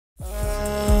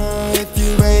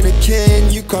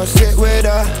gon' sit with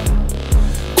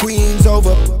her. Queens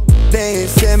over, they ain't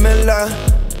similar.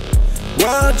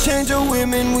 World changer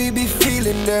women, we be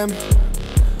feeling them.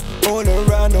 All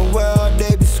around the world,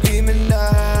 they be screaming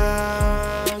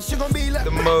now. She gon' be like the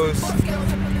most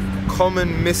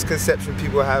common misconception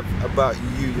people have about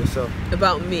you yourself.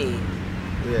 About me?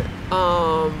 Yeah.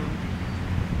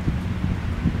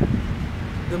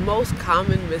 The most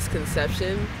common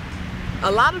misconception,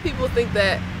 a lot of people think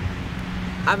that,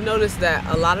 I've noticed that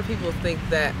a lot of people think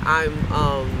that I'm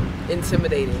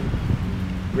intimidating.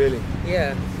 Really?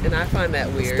 Yeah, and I find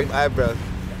that weird. It's them eyebrows.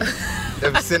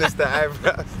 Them sinister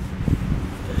eyebrows.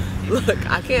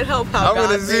 Look, I can't help how I'm God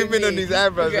gonna zoom made in on me. these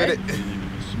eyebrows, Okay. with it.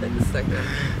 Just a second.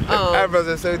 Eyebrows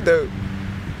are so dope.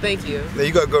 Thank you. Now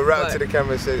you gotta go right But to the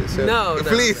camera and say, no,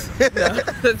 please. No,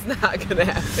 that's not gonna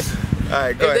happen.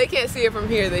 Alright, go If ahead. they can't see it from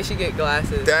here, they should get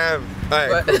glasses. Damn. Alright,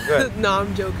 But, cool, go ahead. no,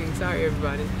 I'm joking. Sorry,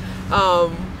 everybody.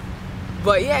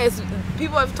 But yeah,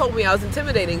 people have told me I was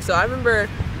intimidating. So I remember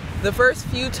the first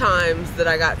few times that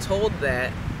I got told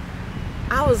that,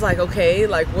 I was like, okay,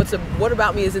 like what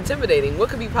about me is intimidating? What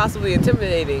could be possibly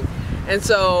intimidating? And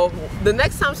so the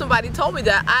next time somebody told me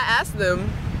that, I asked them,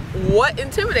 what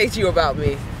intimidates you about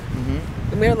me?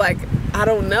 Mm-hmm. And they're like, I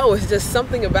don't know. It's just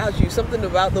something about you, something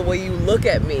about the way you look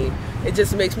at me. It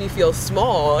just makes me feel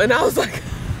small. And I was like,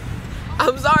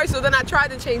 I'm sorry. So then I tried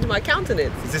to change my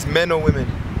countenance. Is this men or women?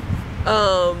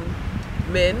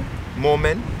 Men. More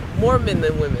men? More men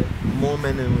than women. More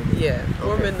men than women. Yeah,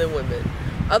 more Okay. men than women.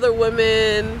 Other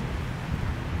women,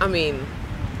 I mean,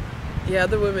 yeah,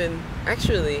 other women,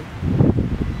 actually,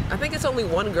 I think it's only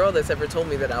one girl that's ever told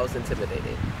me that I was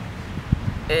intimidating.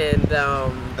 And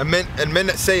men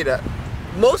that say that.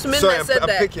 most men Sorry, that said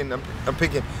that. I'm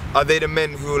picking. Are they the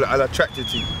men who are attracted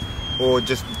to you, or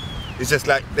just it's just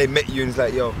like they met you and it's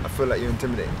like, yo, I feel like you're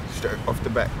intimidating straight off the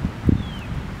bat?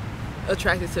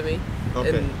 Attracted to me.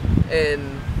 Okay.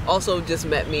 And also just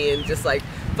met me and just like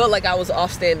felt like I was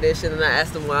offstandish, and then I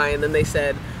asked them why, and then they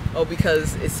said, oh,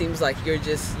 because it seems like you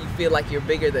feel like you're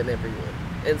bigger than everyone.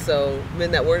 And so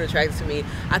men that weren't attracted to me,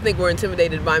 I think were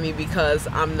intimidated by me because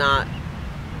I'm not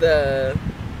the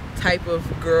type of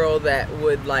girl that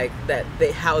would like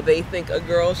how they think a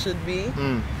girl should be.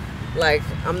 Like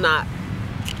I'm not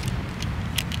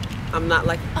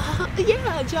like,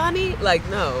 yeah, Johnny, like,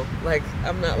 no, like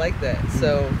I'm not like that.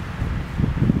 So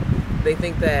they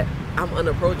think that I'm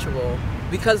unapproachable,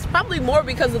 because probably more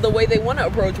because of the way they want to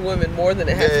approach women more than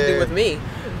it has to do with me.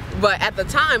 But at the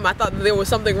time, I thought that there was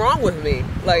something wrong with me.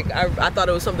 Like I thought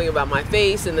it was something about my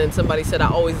face, and then somebody said I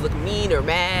always look mean or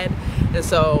mad, and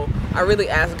so I really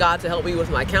asked God to help me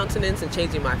with my countenance and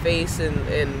changing my face, and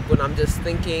when I'm just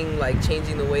thinking, like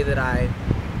changing the way that I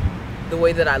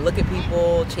look at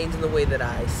people, changing the way that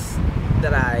I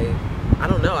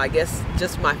don't know, I guess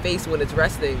just my face when it's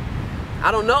resting. I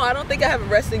don't know, I don't think I have a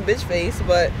resting bitch face,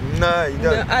 but Nah, you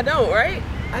don't. no, I don't, right?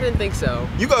 I didn't think so.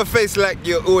 You got a face like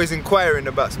you're always inquiring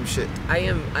about some shit. I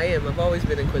am. I've always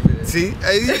been inquisitive. See? Your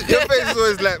face is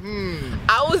always like,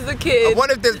 I was the kid. I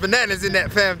wonder if there's bananas in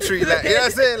that fam tree. Like, you know what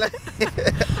I'm saying? Like,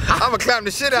 I'm gonna climb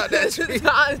the shit out that tree.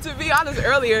 To be honest,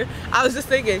 earlier, I was just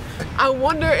thinking, I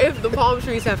wonder if the palm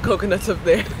trees have coconuts up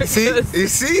there. See? You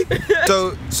see?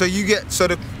 So you get, so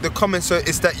the comment, so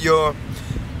it's that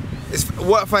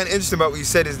what I find interesting about what you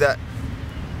said is that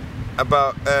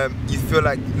about you feel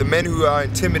like the men who are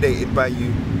intimidated by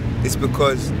you, it's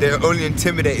because they're only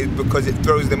intimidated because it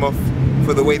throws them off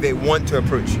for the way they want to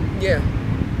approach you. Yeah.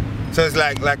 So it's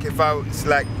like if it's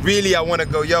like really I want to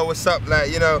go, yo, what's up,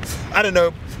 like, you know, I don't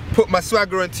know, put my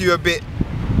swagger onto you a bit,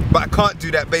 but I can't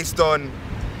do that based on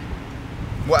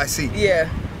what I see. Yeah.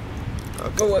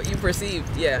 Okay. Or what you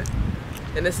perceived, yeah.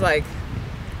 And it's like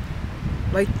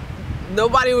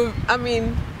nobody would, I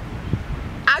mean,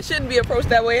 I shouldn't be approached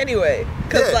that way anyway.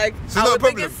 Cause Yeah, like so no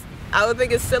problem. I would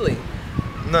think it's silly.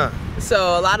 Nah.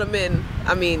 So a lot of men,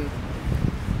 I mean,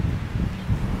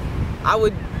 I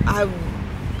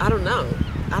don't know.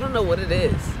 I don't know what it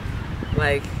is.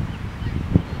 Like,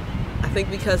 I think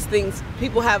because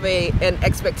people have an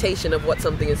expectation of what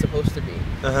something is supposed to be.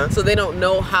 So they don't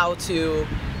know how to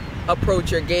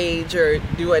approach or gauge or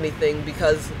do anything,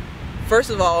 because first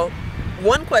of all,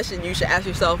 one question you should ask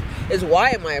yourself is, why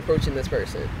am I approaching this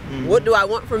person? What do I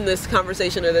want from this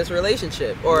conversation or this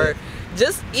relationship? Or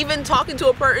just even talking to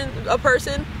a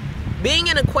person, being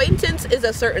an acquaintance is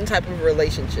a certain type of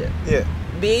relationship. Yeah.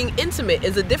 Being intimate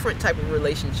is a different type of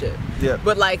relationship. Yeah.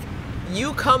 But like,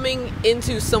 you coming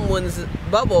into someone's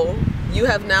bubble, you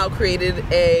have now created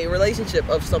a relationship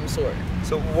of some sort.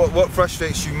 So what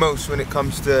frustrates you most when it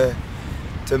comes to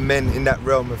men in that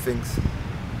realm of things?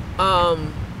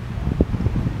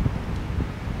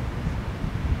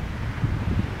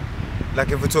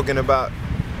 Like if we're talking about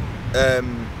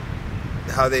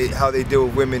how they deal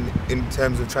with women in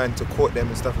terms of trying to court them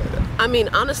and stuff like that. I mean,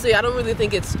 honestly, I don't really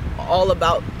think it's all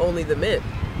about only the men.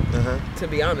 To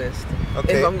be honest.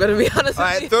 Okay. If I'm gonna be honest All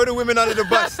with right, you. throw the women under the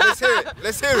bus. Let's hear it.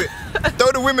 Let's hear it.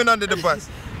 Throw the women under the bus.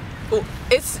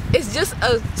 It's just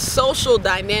a social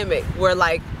dynamic where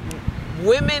like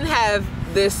women have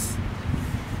this,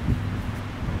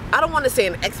 I don't want to say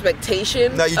an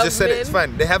expectation. No, you just said men, it. It's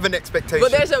fine. They have an expectation.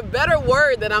 But there's a better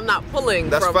word that I'm not pulling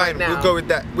That's from fine. right now. We'll go with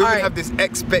that. Women All right. have this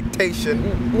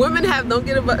expectation. Women have don't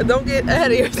get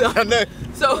ahead of yourself. I know.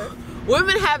 So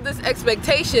women have this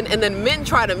expectation, and then men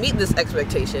try to meet this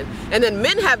expectation, and then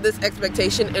men have this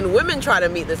expectation, and women try to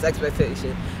meet this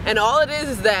expectation. And all it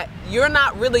is that you're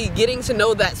not really getting to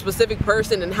know that specific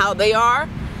person and how they are.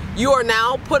 You are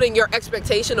now putting your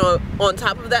expectation on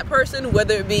top of that person,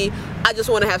 whether it be, I just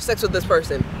want to have sex with this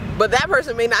person, but that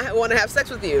person may not want to have sex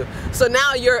with you. So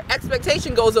now your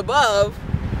expectation goes above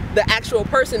the actual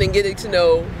person and getting to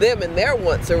know them and their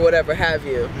wants or whatever have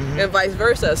you, and vice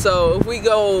versa. So if we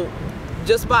go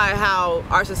just by how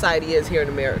our society is here in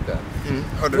America,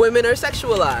 women are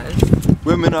sexualized.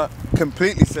 Women are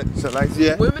completely sexualized,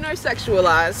 yeah. Women are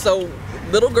sexualized, so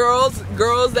little girls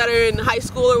that are in high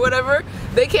school or whatever,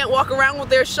 they can't walk around with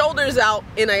their shoulders out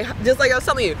in a, just like I was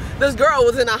telling you, this girl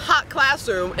was in a hot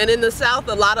classroom, and in the South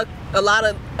a lot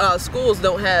of schools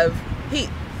don't have heat.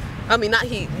 I mean, not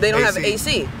heat, they don't have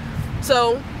AC.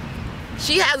 So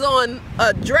she has on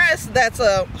a dress that's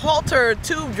a halter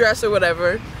tube dress or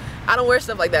whatever. I don't wear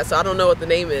stuff like that, so I don't know what the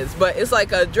name is, but it's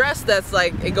like a dress that's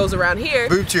like, it goes around here.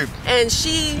 Boob tube. And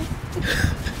she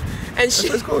That's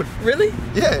what it's called. Really?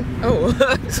 Yeah. Oh.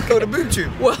 It's called a boob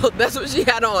tube. Well, that's what she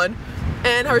had on,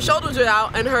 and her shoulders were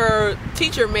out, and her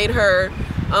teacher made her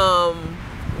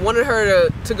wanted her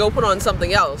to go put on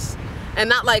something else, and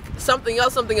not like something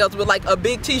else, but like a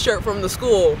big t-shirt from the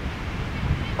school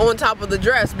on top of the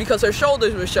dress because her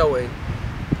shoulders were showing.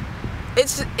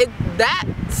 That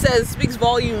speaks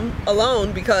volume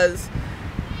alone, because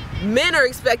men are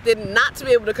expected not to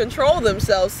be able to control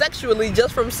themselves sexually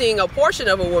just from seeing a portion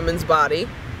of a woman's body,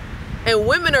 and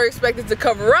women are expected to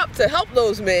cover up to help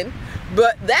those men,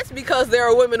 but that's because there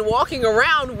are women walking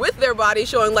around with their body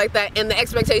showing like that, and the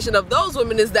expectation of those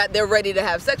women is that they're ready to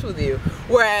have sex with you,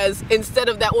 whereas instead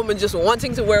of that woman just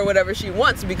wanting to wear whatever she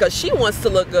wants because she wants to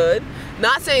look good,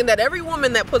 not saying that every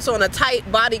woman that puts on a tight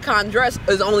bodycon dress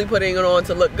is only putting it on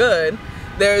to look good.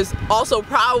 There's also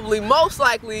probably, most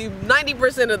likely,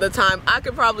 90% of the time, I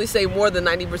could probably say more than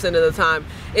 90% of the time,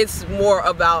 it's more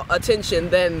about attention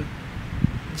than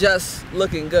just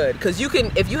looking good. Because you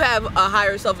can, if you have a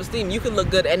higher self-esteem, you can look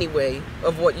good anyway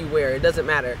of what you wear. It doesn't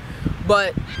matter.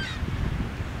 But,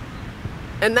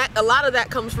 and that, a lot of that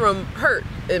comes from hurt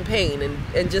and pain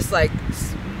and just like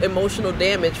emotional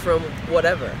damage from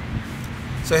whatever.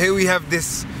 So here we have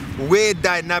this weird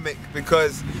dynamic,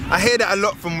 because I hear that a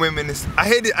lot from women. I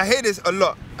hear this a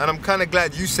lot, and I'm kind of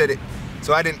glad you said it,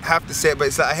 so I didn't have to say it. But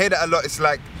it's like, I hear that a lot. It's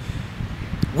like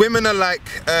women are like,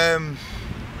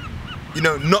 you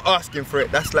know, not asking for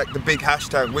it. That's like the big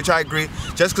hashtag, which I agree.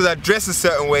 Just because I dress a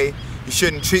certain way, you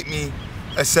shouldn't treat me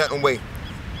a certain way,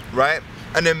 right?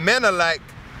 And then men are like,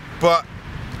 but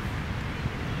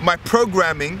my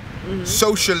programming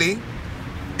socially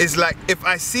is like, if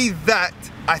I see that,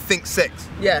 I think sex.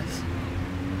 Yes.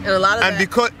 And a lot of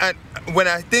and when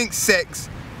I think sex,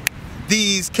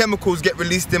 these chemicals get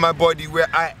released in my body where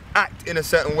I act in a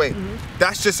certain way.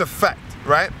 That's just a fact,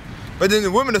 right? But then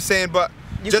the women are saying, but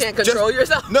you can't control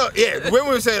yourself. No, yeah. The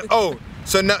women are saying, oh,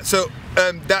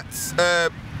 that's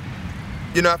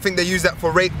you know, I think they use that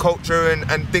for rape culture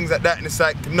and things like that. And it's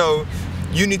like, no,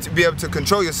 you need to be able to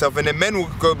control yourself. And then men will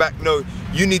go back, no,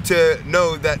 you need to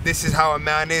know that this is how a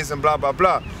man is and blah, blah,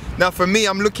 blah. Now for me,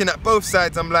 I'm looking at both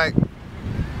sides. I'm like,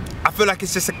 I feel like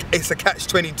it's just a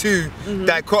catch-22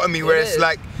 dichotomy where it's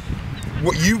like,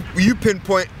 what you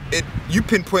pinpointed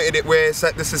it where it's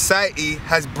like the society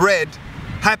has bred,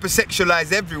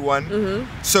 hypersexualized everyone,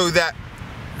 so that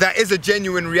is a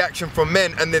genuine reaction from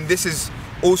men, and then this is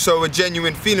also a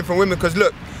genuine feeling from women. Because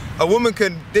look,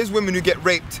 there's women who get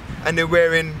raped and they're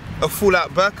wearing a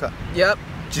full-out burqa. Yep.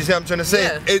 Do you see what I'm trying to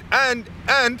say? Yeah.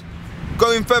 And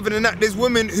going further than that, there's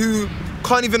women who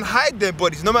can't even hide their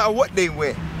bodies, no matter what they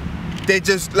wear. They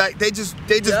just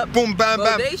boom, bam,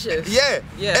 bam. Yeah,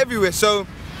 everywhere. So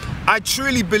I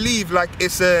truly believe like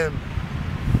it's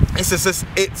just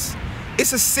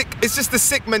a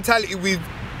sick mentality we've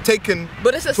taken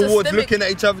towards looking at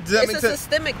each other. Does that make sense? It's a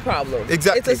systemic problem.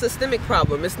 Exactly. It's a systemic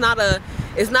problem. It's not an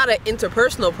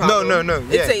interpersonal problem. No.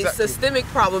 It's a systemic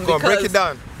problem because break it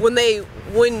down. when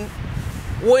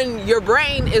when your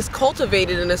brain is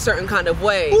cultivated in a certain kind of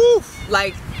way, Oof.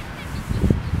 like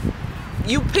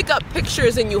you pick up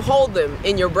pictures and you hold them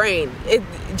in your brain.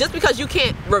 Just because you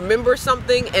can't remember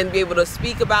something and be able to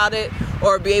speak about it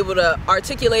or be able to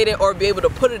articulate it or be able to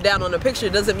put it down on a picture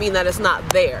doesn't mean that it's not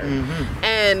there.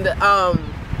 And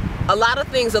a lot of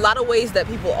things, a lot of ways that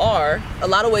people are, a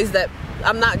lot of ways that,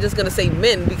 I'm not just gonna say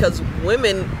men, because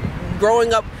women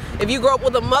growing up, if you grow up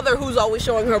with a mother who's always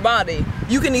showing her body,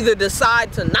 you can either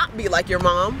decide to not be like your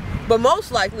mom, but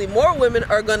most likely more women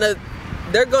are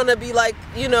they're gonna be like,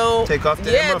 you know, take after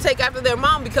their mom. Take after their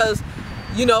mom, because,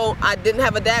 you know, I didn't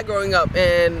have a dad growing up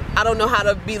and I don't know how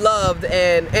to be loved,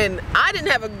 and I didn't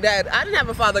have a dad, I didn't have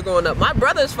a father growing up. My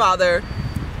brother's father,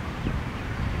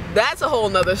 that's a whole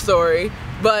nother story.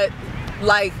 But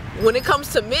like when it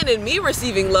comes to men and me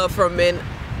receiving love from men,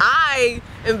 I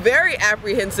am very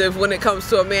apprehensive when it comes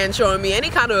to a man showing me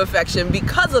any kind of affection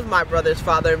because of my brother's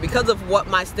father and because of what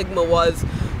my stigma was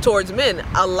towards men.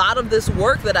 A lot of this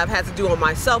work that I've had to do on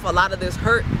myself, a lot of this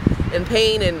hurt and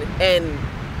pain and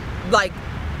like,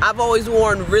 I've always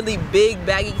worn really big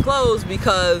baggy clothes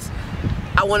because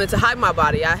I wanted to hide my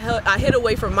body. I hid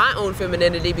away from my own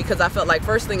femininity because I felt like,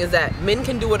 first thing is that men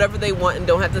can do whatever they want and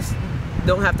don't have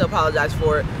to apologize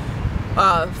for it.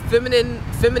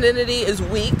 Femininity is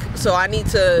weak, so I need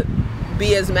to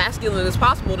be as masculine as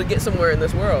possible to get somewhere in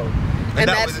this world. And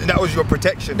that was your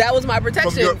protection. That was my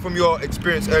protection. From your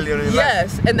experience earlier in your life.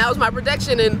 Yes, and that was my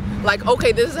protection, and like,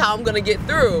 okay, this is how I'm gonna get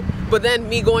through. But then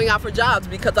me going out for jobs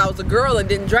because I was a girl and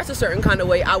didn't dress a certain kind of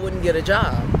way, I wouldn't get a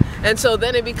job. And so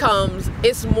then it becomes,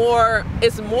 it's more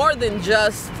than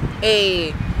just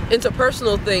a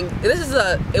interpersonal thing. This is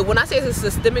when I say it's a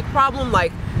systemic problem,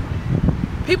 like,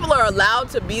 people are allowed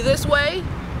to be this way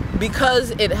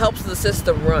because it helps the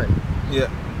system run. Yeah.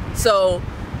 So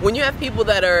when you have people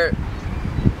that are,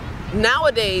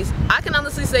 nowadays, I can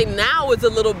honestly say now it's a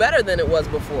little better than it was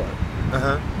before.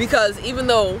 Because even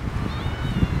though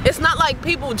it's not like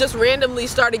people just randomly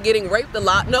started getting raped a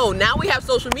lot. No, now we have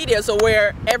social media, so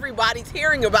where everybody's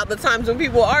hearing about the times when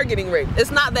people are getting raped. It's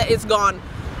not that it's gone.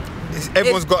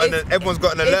 Everyone's got an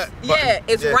alert button. Yeah,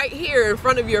 it's right here in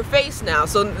front of your face now.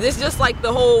 So it's just like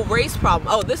the whole race problem.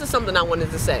 Oh, this is something I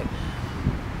wanted to say.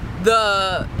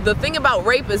 The thing about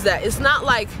rape is that it's not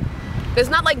like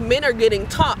men are getting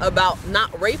taught about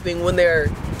not raping when they're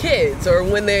kids or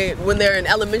when they're in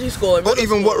elementary school or even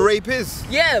school. What rape is.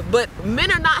 Yeah, but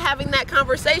men are not having that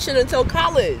conversation until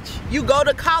college. You go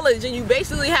to college and you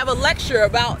basically have a lecture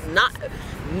about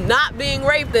not being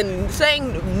raped, and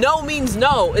saying no means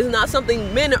no is not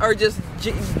something men are just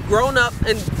grown up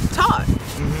and taught.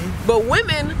 But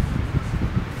women,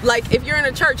 like if you're in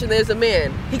a church and there's a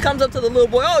man, he comes up to the little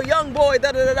boy, oh, young boy,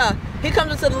 da da da da. He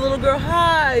comes up to the little girl,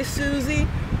 hi, Susie.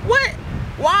 What?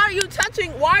 Why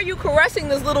are you caressing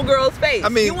this little girl's face? I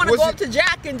mean, you want to go up to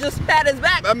Jack and just pat his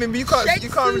back? I mean, you can't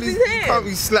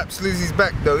really slap Susie's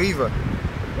back though either.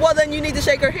 Well, then you need to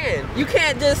shake her hand. You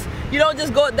don't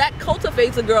just go, that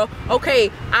cultivates a girl.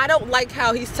 Okay, I don't like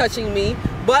how he's touching me,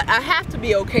 but I have to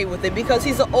be okay with it because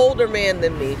he's an older man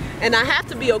than me. And I have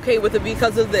to be okay with it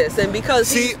because of this. And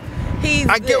because he's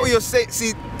I get what you're saying.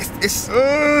 See,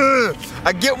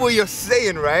 I get what you're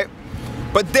saying, right?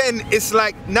 But then it's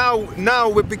like now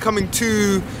we're becoming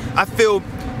too, I feel,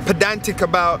 pedantic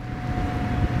about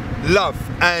love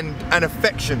and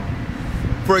affection.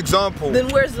 For example. Then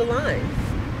where's the line?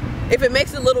 If it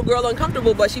makes the little girl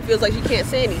uncomfortable, but she feels like she can't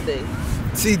say anything.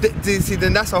 See,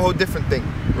 then that's a whole different thing,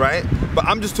 right? But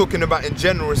I'm just talking about in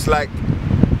general. It's like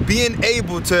being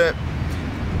able to,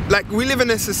 like, we live in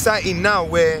a society now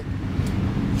where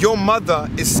your mother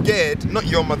is scared, not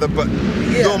your mother, but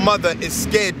your mother is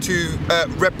scared to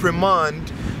reprimand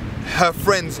her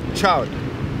friend's child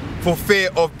for fear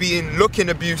of looking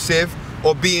abusive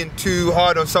or being too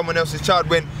hard on someone else's child,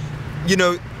 when, you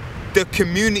know, the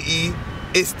community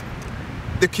is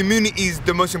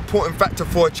the most important factor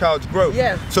for a child's growth.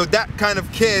 Yeah. So that kind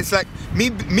of care, it's like me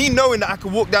knowing that I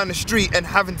could walk down the street and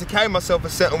having to carry myself a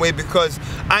certain way because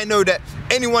I know that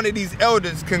any one of these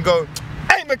elders can go,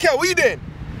 hey, Mikkel, what you doing?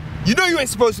 You know you ain't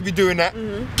supposed to be doing that.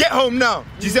 Get home now.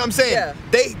 Do you see what I'm saying? Yeah.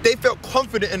 They felt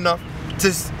confident enough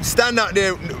to stand out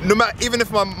there, no matter, even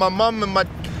if my mom and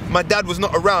my dad was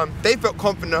not around, they felt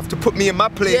confident enough to put me in my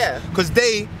place because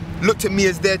they looked at me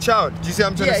as their child. Do you see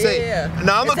what I'm trying to say? Yeah.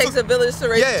 Now, it takes a village to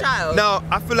raise a child. Now,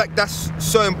 I feel like that's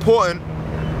so important,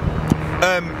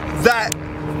 that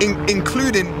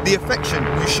including the affection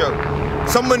you show.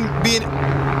 Someone being,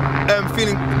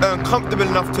 feeling comfortable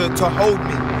enough to hold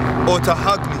me or to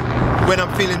hug me when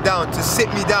I'm feeling down, to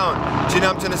sit me down, do you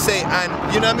know what I'm trying to say? And,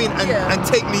 you know what I mean? And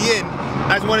take me in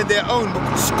as one of their own,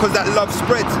 because that love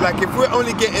spreads. Like if we're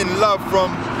only getting love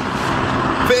from,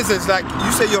 for instance, like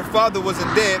you say your father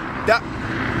wasn't there,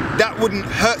 that wouldn't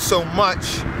hurt so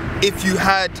much if you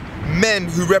had men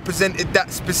who represented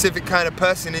that specific kind of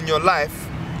person in your life.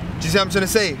 Do you see what I'm trying to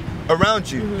say? Around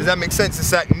you. Does that make sense?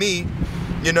 It's like me,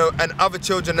 you know, and other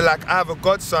children are like, I have a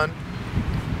godson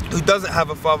who doesn't have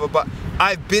a father, but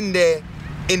I've been there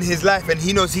in his life and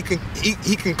he knows he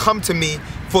can come to me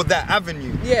for that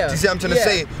avenue. Yeah. Do you see what I'm trying to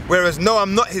say? Whereas no,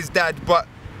 I'm not his dad, but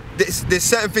there's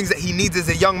certain things that he needs as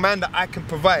a young man that I can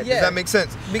provide. Does that make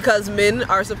sense? Because men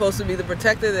are supposed to be the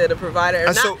protector, they're the provider,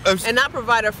 and not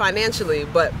provider financially,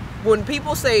 but when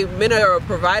people say men are a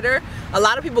provider, a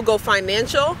lot of people go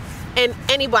financial, and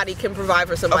anybody can provide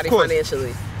for somebody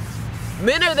financially.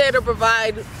 Men are there to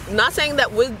provide, not saying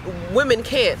that women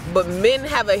can't, but men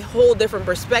have a whole different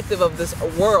perspective of this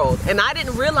world. And I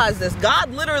didn't realize this. God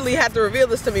literally had to reveal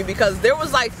this to me, because there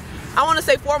was like, I want to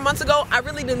say 4 months ago, I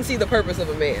really didn't see the purpose of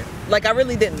a man. Like, I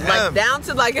really didn't. Like, down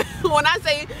to like, when I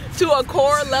say to a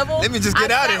core level. Let me just get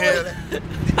out of here.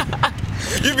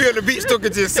 You be on the beach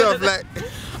talking to yourself like.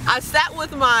 I sat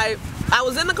with I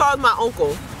was in the car with my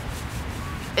uncle.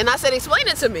 And I said, explain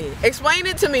it to me. Explain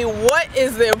it to me. What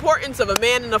is the importance of a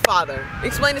man and a father?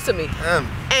 Explain it to me.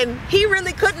 And he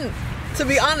really couldn't, to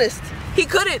be honest. He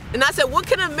couldn't. And I said, what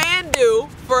can a man do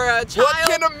for a child? What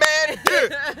can a man do?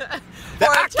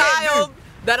 For a child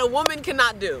that a woman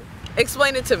cannot do?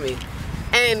 Explain it to me.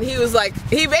 And he was like,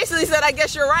 he basically said, I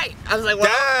guess you're right. I was like, well,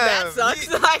 that sucks.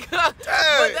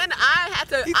 But then I had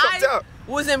to, I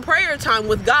was in prayer time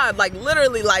with God, like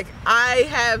literally, like I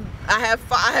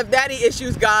have daddy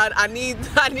issues, God. I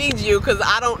need you, because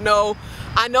I don't know.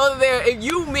 I know that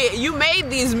you made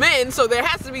these men, so there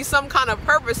has to be some kind of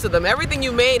purpose to them. Everything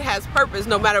you made has purpose,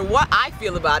 no matter what I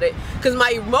feel about it. Because my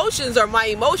emotions are my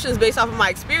emotions based off of my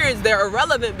experience. They're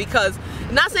irrelevant, because,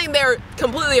 not saying they're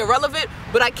completely irrelevant,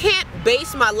 but I can't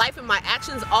base my life and my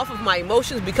actions off of my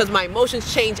emotions, because my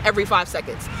emotions change every 5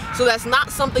 seconds. So that's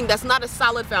not something, that's not a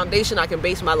solid foundation I can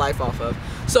base my life off of.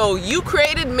 So you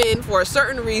created men for a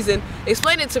certain reason.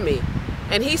 Explain it to me.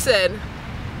 And he said,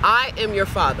 I am your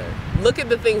father. Look at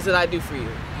the things that I do for you.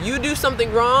 You do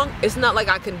something wrong, it's not like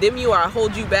I condemn you or I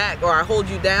hold you back or I hold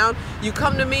you down. You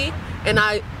come to me and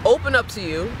I open up to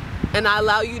you and I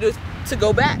allow you to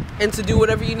go back and to do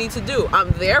whatever you need to do.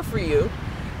 I'm there for you,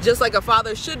 just like a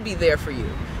father should be there for you.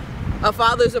 A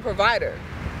father's a provider.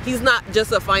 He's not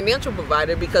just a financial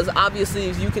provider, because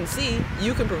obviously, as you can see,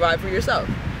 you can provide for yourself.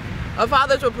 A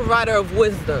father's a provider of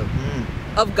wisdom,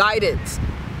 of guidance,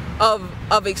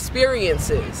 of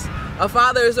experiences. A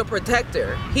father is a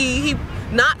protector. He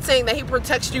not saying that he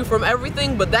protects you from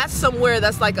everything, but that's somewhere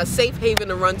that's like a safe haven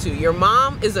to run to. Your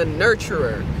mom is a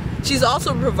nurturer. She's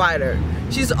also a provider.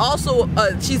 She's also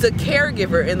she's a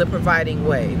caregiver in the providing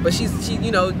way. But she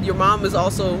you know, your mom is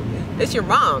also, it's your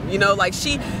mom, you know, like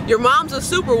your mom's a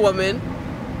superwoman,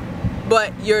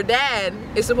 but your dad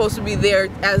is supposed to be there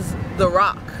as the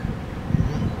rock.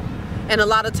 And a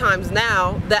lot of times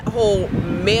now, that whole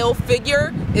male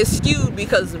figure is skewed,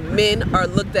 because men are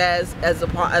looked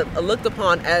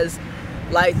upon as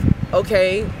like,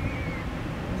 okay,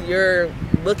 you're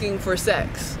looking for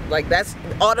sex. Like, that's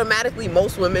automatically,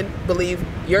 most women believe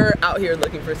you're out here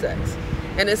looking for sex.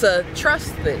 And it's a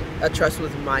trust thing, a trust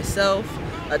with myself,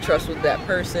 a trust with that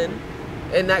person.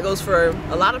 And that goes for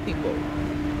a lot of people.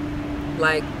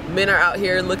 Like, men are out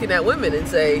here looking at women and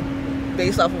say,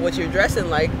 based off of what you're dressing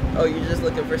like, oh, you're just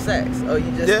looking for sex. Oh,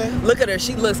 you just look at her,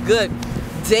 she looks good.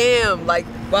 Damn, like,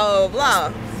 blah, blah,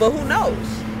 blah. But who knows?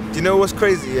 Do you know what's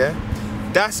crazy, yeah?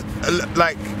 That's,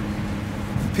 like,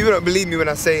 people don't believe me when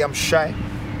I say I'm shy.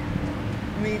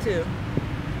 Me too.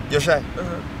 You're shy?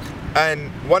 And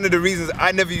one of the reasons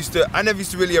I never used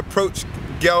to really approach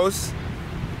girls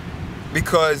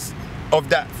because of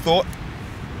that thought.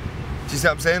 Do you see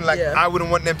what I'm saying? Like, I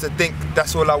wouldn't want them to think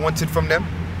that's all I wanted from them.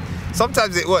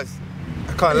 Sometimes it was.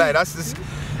 I can't lie. That's just,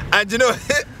 and you know,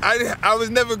 I was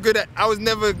never good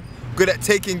at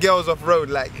taking girls off road.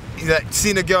 Like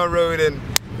seeing a girl on road and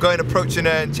going approaching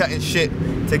her and chatting shit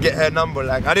to get her number.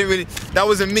 Like, I didn't really. That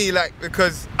wasn't me. Like,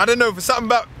 because I don't know. For something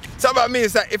about me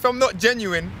is that if I'm not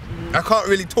genuine, I can't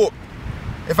really talk.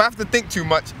 If I have to think too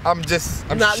much, I'm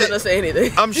not shit. Gonna say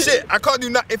anything. I'm shit. I can't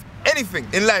do if anything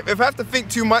in life. If I have to think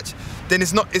too much, then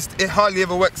it hardly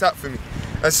ever works out for me.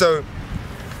 And so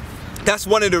that's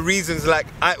one of the reasons, like,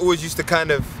 I always used to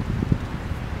kind of,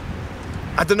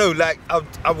 I don't know, like,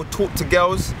 I would talk to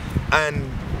girls,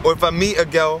 or if I meet a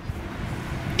girl,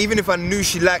 even if I knew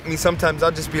she liked me, sometimes I'll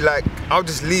just be like, I'll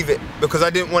just leave it, because I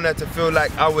didn't want her to feel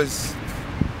like I was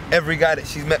every guy that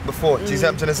she's met before. Do you see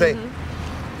what I'm trying to say?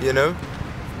 You know?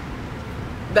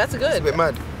 That's good. It's a bit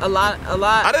mad. A lot.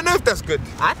 I don't know if that's good.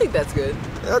 I think that's good.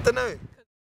 I don't know.